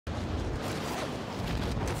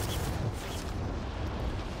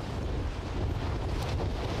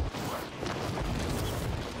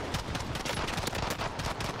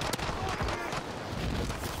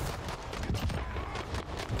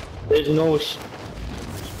There's no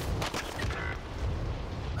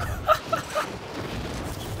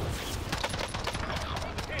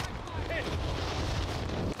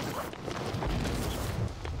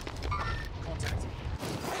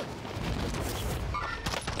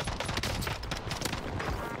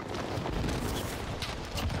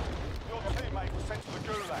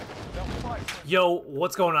Yo,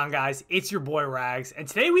 what's going on, guys? It's your boy Rags, and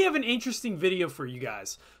today we have an interesting video for you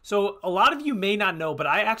guys. So a lot of you may not know, but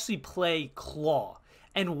I actually play claw,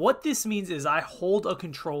 and what this means is I hold a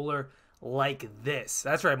controller like this.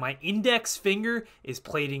 That's right, my index finger is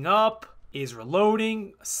plating up, is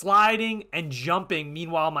reloading, sliding, and jumping.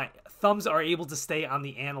 Meanwhile, my thumbs are able to stay on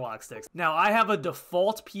the analog sticks. Now, I have a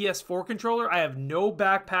default PS4 controller. I have no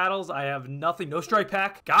back paddles. I have nothing, no strike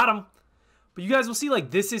pack. Got him. But you guys will see,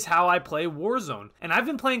 like, this is how I play Warzone. And I've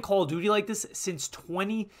been playing Call of Duty like this since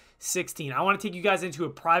 2016. I want to take you guys into a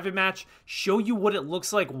private match, show you what it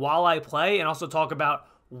looks like while I play, and also talk about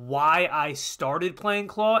why I started playing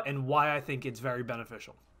Claw and why I think it's very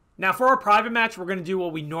beneficial. Now, for our private match, we're going to do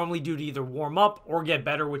what we normally do to either warm up or get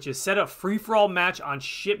better, which is set a free-for-all match on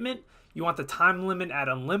shipment. You want the time limit at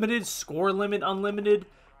unlimited, score limit unlimited.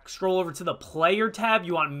 Scroll over to the player tab.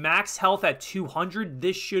 You want max health at 200.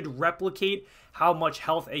 This should replicate how much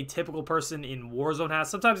health a typical person in Warzone has.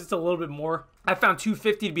 Sometimes it's a little bit more. I found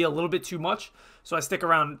 250 to be a little bit too much, so I stick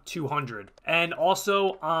around 200. And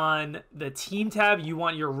also on the team tab, you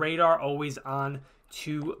want your radar always on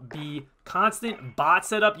to be constant. Bot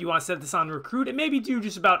setup, you want to set this on recruit and maybe do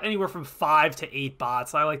just about anywhere from 5 to 8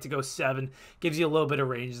 bots. I like to go 7, gives you a little bit of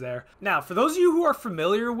range there. Now, for those of you who are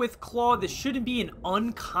familiar with Claw, this shouldn't be an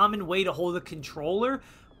uncommon way to hold a controller,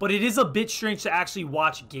 but it is a bit strange to actually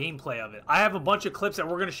watch gameplay of it. I have a bunch of clips that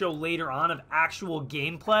we're going to show later on of actual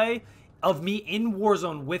gameplay of me in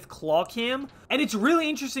Warzone with Claw Cam, and it's really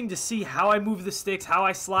interesting to see how I move the sticks, how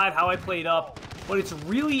I slide, how I play it up, but it's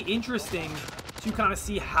really interesting to kind of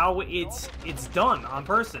see how it's done on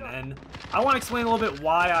person. And I want to explain a little bit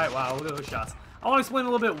why wow, look at those shots. I want to explain a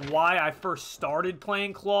little bit why I first started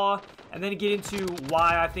playing Claw, and then get into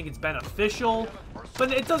why I think it's beneficial.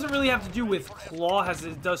 But it doesn't really have to do with Claw, as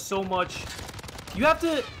it does so much. You have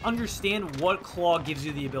to understand what Claw gives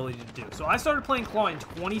you the ability to do. So I started playing Claw in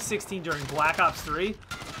 2016 during Black Ops 3,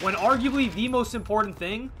 when arguably the most important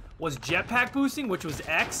thing was jetpack boosting, which was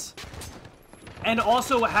X, and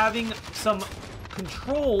also having some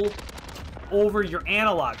control over your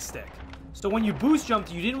analog stick. So when you boost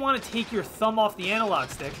jumped, you didn't want to take your thumb off the analog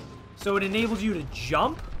stick, so it enabled you to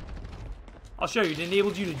jump. I'll show you. It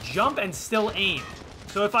enabled you to jump and still aim.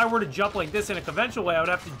 So if I were to jump like this in a conventional way, I would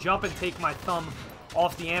have to jump and take my thumb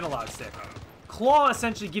off the analog stick. Claw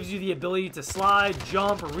essentially gives you the ability to slide,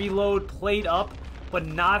 jump, reload, plate up, but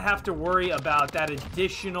not have to worry about that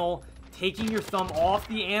additional taking your thumb off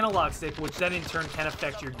the analog stick, which then in turn can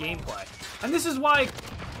affect your gameplay. And this is why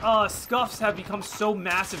scufs have become so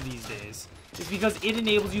massive these days. It's because it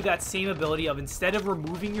enables you that same ability of, instead of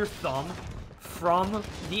removing your thumb from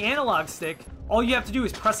the analog stick, all you have to do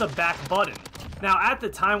is press a back button. Now, at the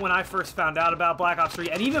time when I first found out about Black Ops 3,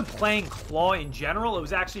 and even playing Claw in general, it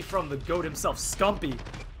was actually from the GOAT himself, Scumpy,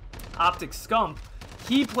 Optic Scump.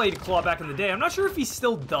 He played Claw back in the day. I'm not sure if he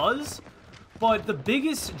still does, but the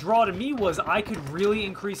biggest draw to me was I could really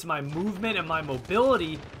increase my movement and my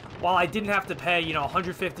mobility while I didn't have to pay, you know,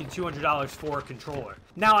 $150 to $200 for a controller.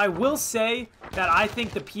 Now, I will say that I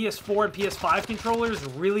think the PS4 and PS5 controllers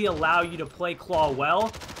really allow you to play Claw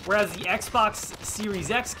well, whereas the Xbox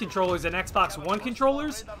Series X controllers and Xbox One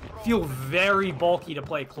controllers feel very bulky to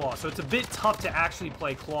play Claw. So it's a bit tough to actually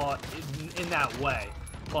play Claw in that way.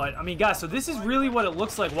 But, I mean, guys, so this is really what it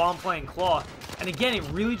looks like while I'm playing Claw. And again, it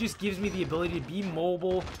really just gives me the ability to be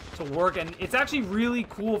mobile, to work. And it's actually really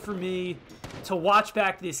cool for me to watch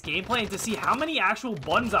back this gameplay and to see how many actual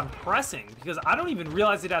buttons I'm pressing, because I don't even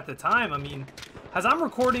realize it at the time. I mean, as I'm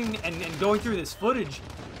recording and going through this footage,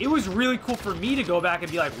 it was really cool for me to go back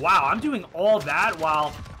and be like, wow, I'm doing all that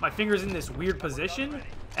while my finger's in this weird position.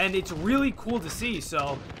 And it's really cool to see.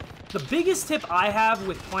 So the biggest tip I have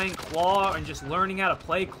with playing Claw and just learning how to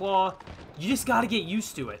play Claw, you just got to get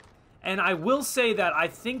used to it. And I will say that I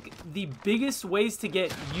think the biggest ways to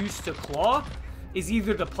get used to Claw is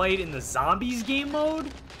either to play it in the zombies game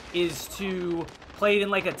mode, is to play it in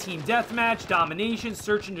like a team deathmatch, domination,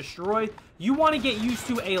 search and destroy. You want to get used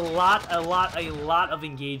to a lot of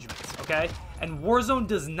engagements, okay? And Warzone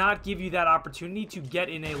does not give you that opportunity to get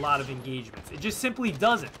in a lot of engagements. It just simply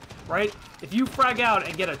doesn't, right? If you frag out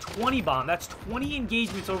and get a 20 bomb, that's 20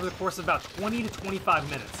 engagements over the course of about 20 to 25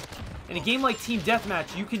 minutes. In a game like Team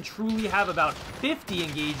Deathmatch, you can truly have about 50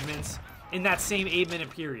 engagements in that same 8-minute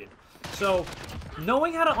period. So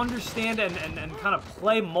knowing how to understand and kind of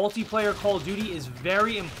play multiplayer Call of Duty is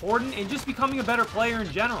very important in just becoming a better player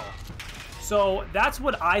in general. So that's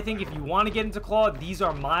what I think. If you want to get into Claw, these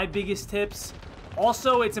are my biggest tips.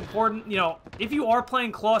 Also, it's important, you know, if you are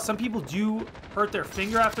playing Claw, some people do hurt their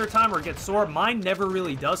finger after a time or get sore. Mine never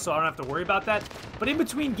really does, so I don't have to worry about that. But in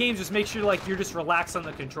between games, just make sure like you're just relaxed on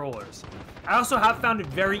the controllers. I also have found it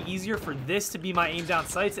very easier for this to be my aim down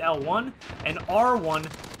sights, L1, and R1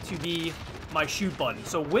 to be my shoot button.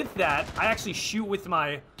 So with that, I actually shoot with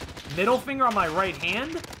my middle finger on my right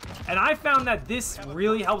hand, and I found that this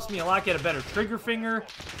really helps me a lot get a better trigger finger,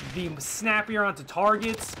 be snappier onto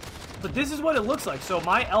targets. But this is what it looks like. So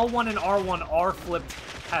my L1 and R1 are flipped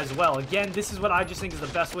as well. Again, this is what I just think is the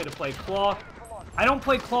best way to play Claw. I don't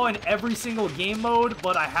play Claw in every single game mode,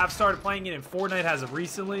 but I have started playing it in Fortnite as of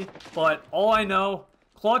recently. But all I know,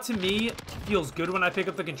 Claw to me feels good when I pick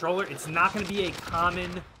up the controller. It's not going to be a common...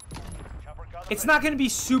 It's not going to be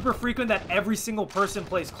super frequent that every single person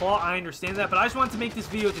plays Claw. I understand that, but I just wanted to make this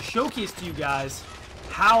video to showcase to you guys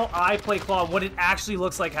how I play Claw, what it actually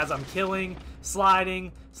looks like as I'm killing,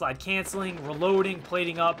 sliding, slide canceling, reloading,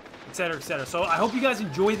 plating up, etc, etc. So I hope you guys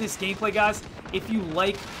enjoy this gameplay, guys. If you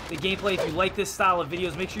like the gameplay, if you like this style of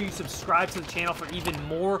videos, make sure you subscribe to the channel for even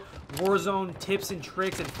more Warzone tips and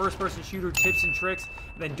tricks and first-person shooter tips and tricks.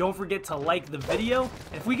 And then don't forget to like the video.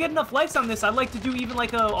 And if we get enough likes on this, I'd like to do even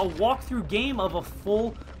like a walkthrough game of a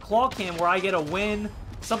full Claw Cam where I get a win,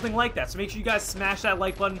 something like that. So make sure you guys smash that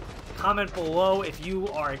like button. Comment below if you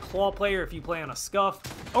are a Claw player, if you play on a scuf,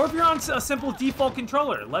 or if you're on a simple default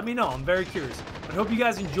controller. Let me know. I'm very curious. But I hope you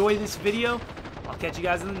guys enjoy this video. I'll catch you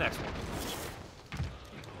guys in the next one.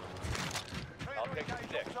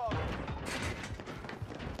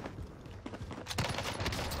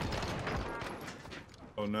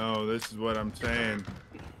 Oh no, this is what I'm saying.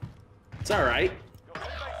 It's alright.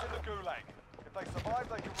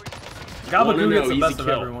 Gabagool gets the best of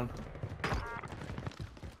everyone.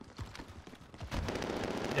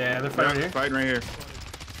 Yeah, they're fighting right here. Fighting right here.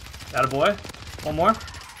 That a boy. One more.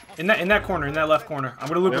 In that corner, in that left corner. I'm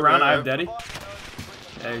gonna loop around. I have Daddy.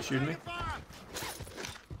 Yeah, he's shooting me.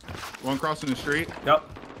 One crossing the street. Yep.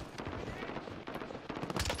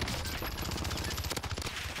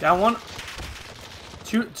 Down one.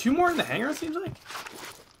 Two more in the hangar, it seems like.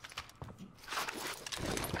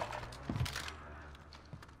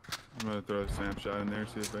 I'm gonna throw a snapshot in there,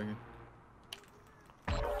 see if I can.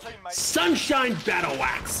 Sunshine Battle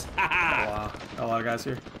Wax! Oh, wow. Got a lot of guys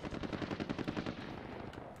here.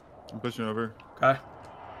 I'm pushing over. Okay.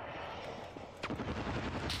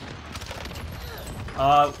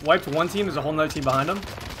 Wiped one team. There's a whole nother team behind them.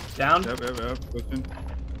 Down. Yep. Pushing.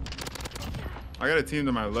 I got a team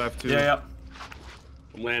to my left, too. Yeah.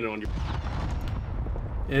 I'm landing on you.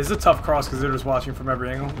 Yeah, it's a tough cross because they're just watching from every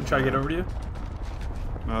angle and try to get over to you.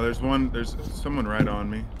 No, there's someone right on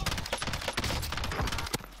me.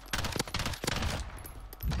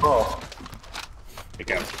 Oh. That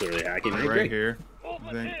guy was clearly hacking. Right here,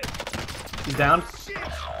 I think. He's down.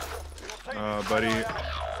 Buddy,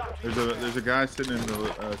 there's a guy sitting in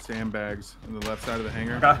the sandbags on the left side of the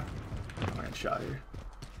hangar. Okay. I'm getting shot here.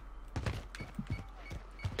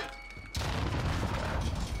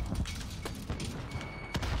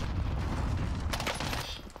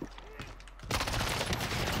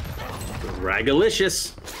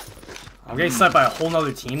 Ragalicious. I'm getting sniped by a whole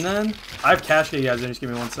nother team then? I have cash you guys, then just give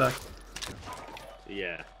me 1 sec.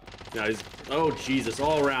 Yeah. No, he's... Oh, Jesus.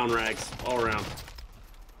 All around, Rags. All around.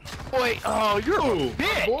 Boy, oh, you're a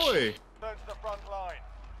bitch! Boy! Turn to the front line.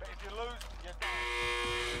 But if you lose, you're...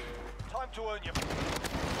 Time to earn your...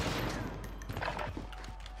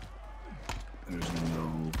 There's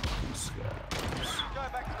no scabs. Go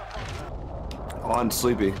back to the front. On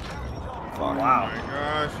sleepy. Fuck. Wow. Oh my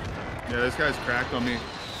gosh. Yeah, this guy's cracked on me.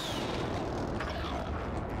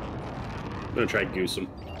 I'm gonna try to goose him.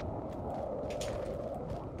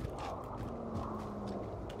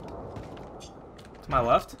 To my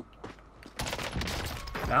left.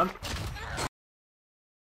 Down.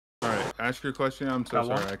 Alright, ask your question. I'm so Got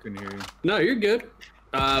sorry, one. I couldn't hear you. No, you're good.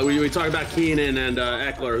 We talked about Keenan and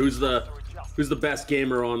Eckler. Who's the best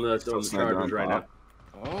gamer on the Chargers right now?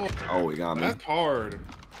 Oh, he got me. that's hard.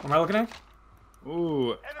 What am I looking at?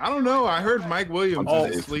 Ooh, I don't know. I heard Mike Williams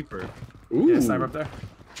is a sleeper. Ooh. Yeah, sniper up there.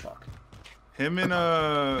 Fuck. Him and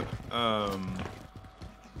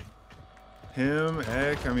him,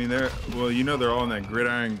 Eck. I mean, they're all in that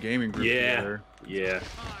Gridiron Gaming group. Yeah. Together. Yeah.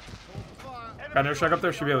 Got no strike up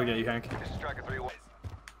there. Should be able to get you, Hank.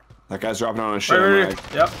 That guy's dropping on a shit. Wait.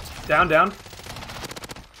 Yep. Down.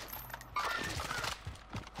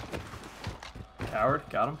 Coward.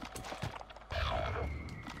 Got him.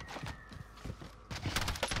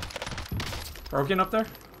 Broken up there?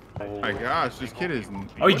 Oh my gosh, this kid is.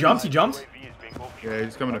 Oh, he jumped. He jumped. Yeah,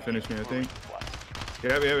 he's coming to finish me, I think.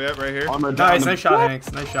 Yep, right here. Nice, nice shot,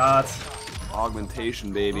 Hanks. Nice shots.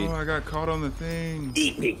 Augmentation, baby. Oh, I got caught on the thing.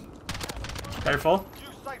 Eat me. Careful.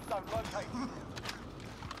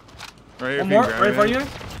 Right here. One more, right in front of you.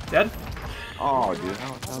 Dead. Oh, dude.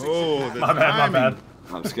 Oh, the My bad, my bad.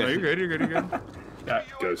 I'm No, scared. you're good. You're good. You're good. Yeah.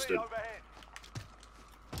 Ghosted.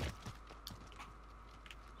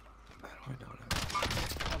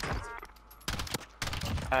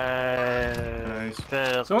 Nice.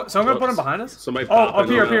 So I'm gonna put him behind us. Somebody Oh, pop up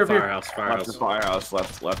in here, on up here, the up here. Firehouse. Left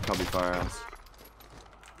firehouse. Left cubby firehouse.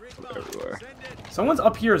 Everywhere. Someone's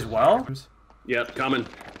up here as well. Yep, coming.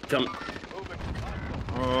 Come.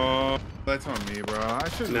 Oh, that's on me, bro. I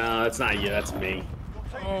should. No, that's not you. That's me.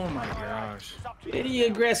 Oh my gosh.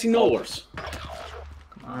 Idiot grassy knowers.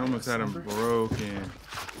 I almost had him broken.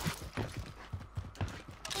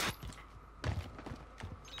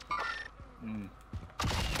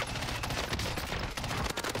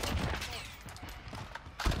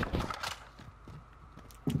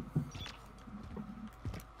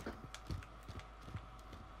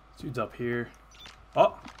 Dude's up here.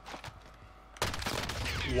 Oh.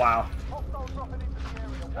 Wow.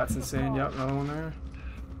 That's insane. Yep, another one there.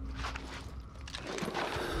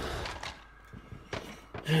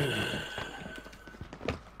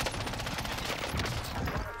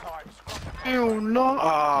 Oh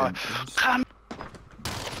no! Come.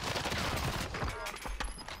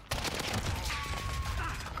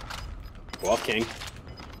 Well, King.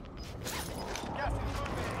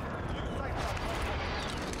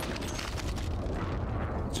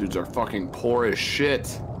 Dudes are fucking poor as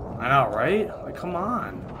shit. I know, right? Like, come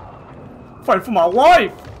on. Fight for my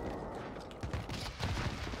life!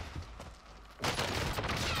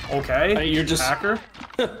 Okay. Hey, you're just hacker.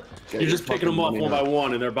 you're just picking them off one by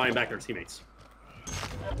one, and they're buying back their teammates.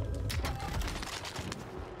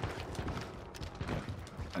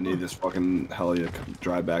 I need this fucking heli to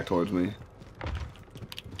drive back towards me.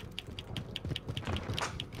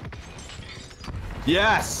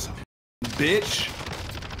 Yes, bitch.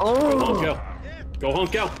 Go home, go. Go home,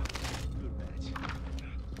 go.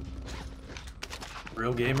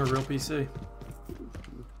 Real gamer, real PC.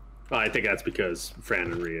 Well, I think that's because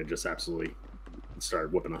Fran and Rhea just absolutely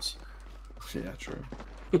started whooping us. Yeah, true.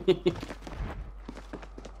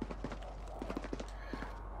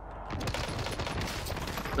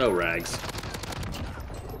 Oh, Rags.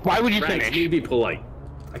 Why would you Rags, finish? you need to be polite.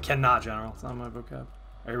 I cannot, General. It's not my vocab.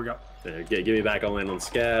 Here we go. There, give me back. I'll land on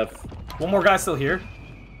Scav. One more guy still here.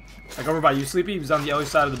 Like over by you, Sleepy. He was on the other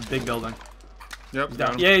side of the big building. Yep. He's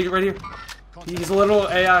down. Down. Yeah, he's right here. He's a little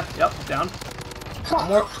AI. Yep, down. One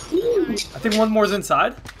more. I think one more's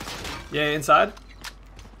inside. Yeah, inside.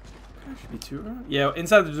 Should be two around. Yeah,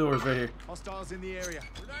 inside the doors right here. Hostiles in the area.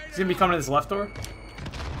 He's gonna be coming to this left door.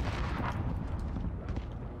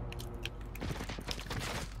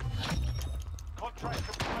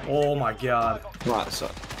 Oh my god. Come on, son.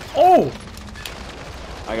 Oh!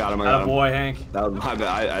 I got him. I got him. Attaboy, Hank. That was my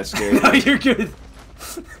bad. I scared No, him. you're good.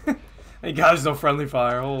 Thank God there's no friendly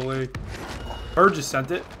fire. Holy. Bird just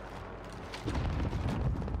sent it.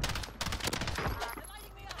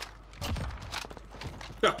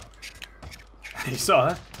 You saw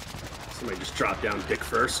that? Somebody just dropped down dick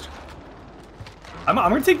first. I'm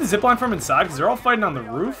gonna take the zipline from inside because they're all fighting on the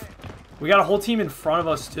roof. We got a whole team in front of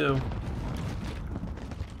us too.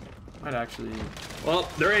 Might actually. Well,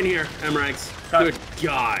 they're in here, MRags. Got Good it.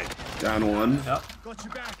 God. Down one. Yep. Got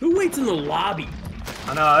you back. Who waits in the lobby?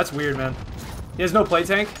 I know, that's weird, man. He has no plate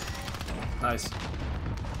tank. Nice.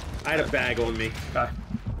 I had a bag on me. Okay.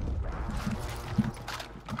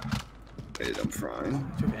 Wait, I'm frying.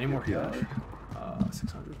 Do you have any more cash?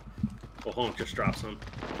 600. Well, Honk just dropped some.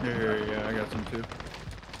 Yeah, I got some too.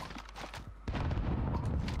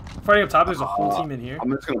 Fighting up top, there's a whole team in here. I'm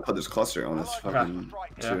just gonna put this cluster on this fucking.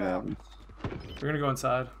 Yeah. See what happens. We're gonna go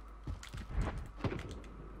inside. You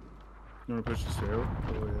wanna push the stairwell?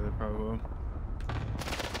 Oh yeah, they probably will.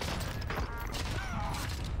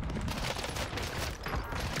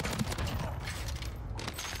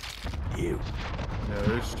 Ew. Yeah,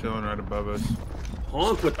 they're just chilling right above us.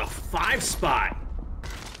 Honk with the 5 spot.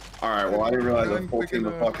 All right. Well, I didn't realize a I'm full team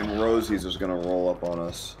of picking up. fucking Rosies was gonna roll up on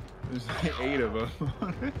us. There's like 8 of them.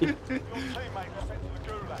 Your teammate was sent to the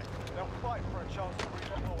gulag. They'll fight for a chance to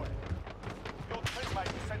redeploy. Your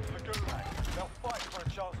teammate was sent to the gulag. They'll fight for a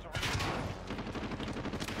chance to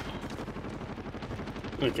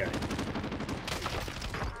redeploy. Okay.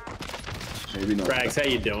 Maybe not. Rags, how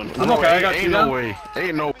you doing? I'm okay, I got two down. way.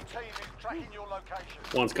 Ain't no. Enemy team is tracking your location.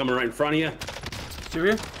 One's coming right in front of you. Two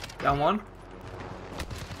here. Down one.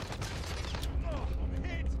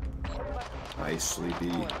 Nice,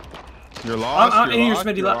 Sleepy. You're lost. In You're here, lost.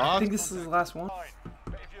 Smitty. You're I lost. think this is the last one.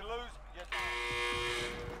 But if you lose,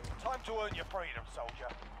 time to earn your freedom, soldier.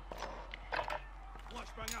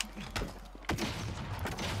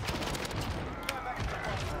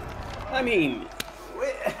 I mean,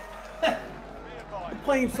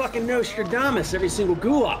 playing fucking Nostradamus every single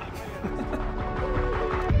gulag.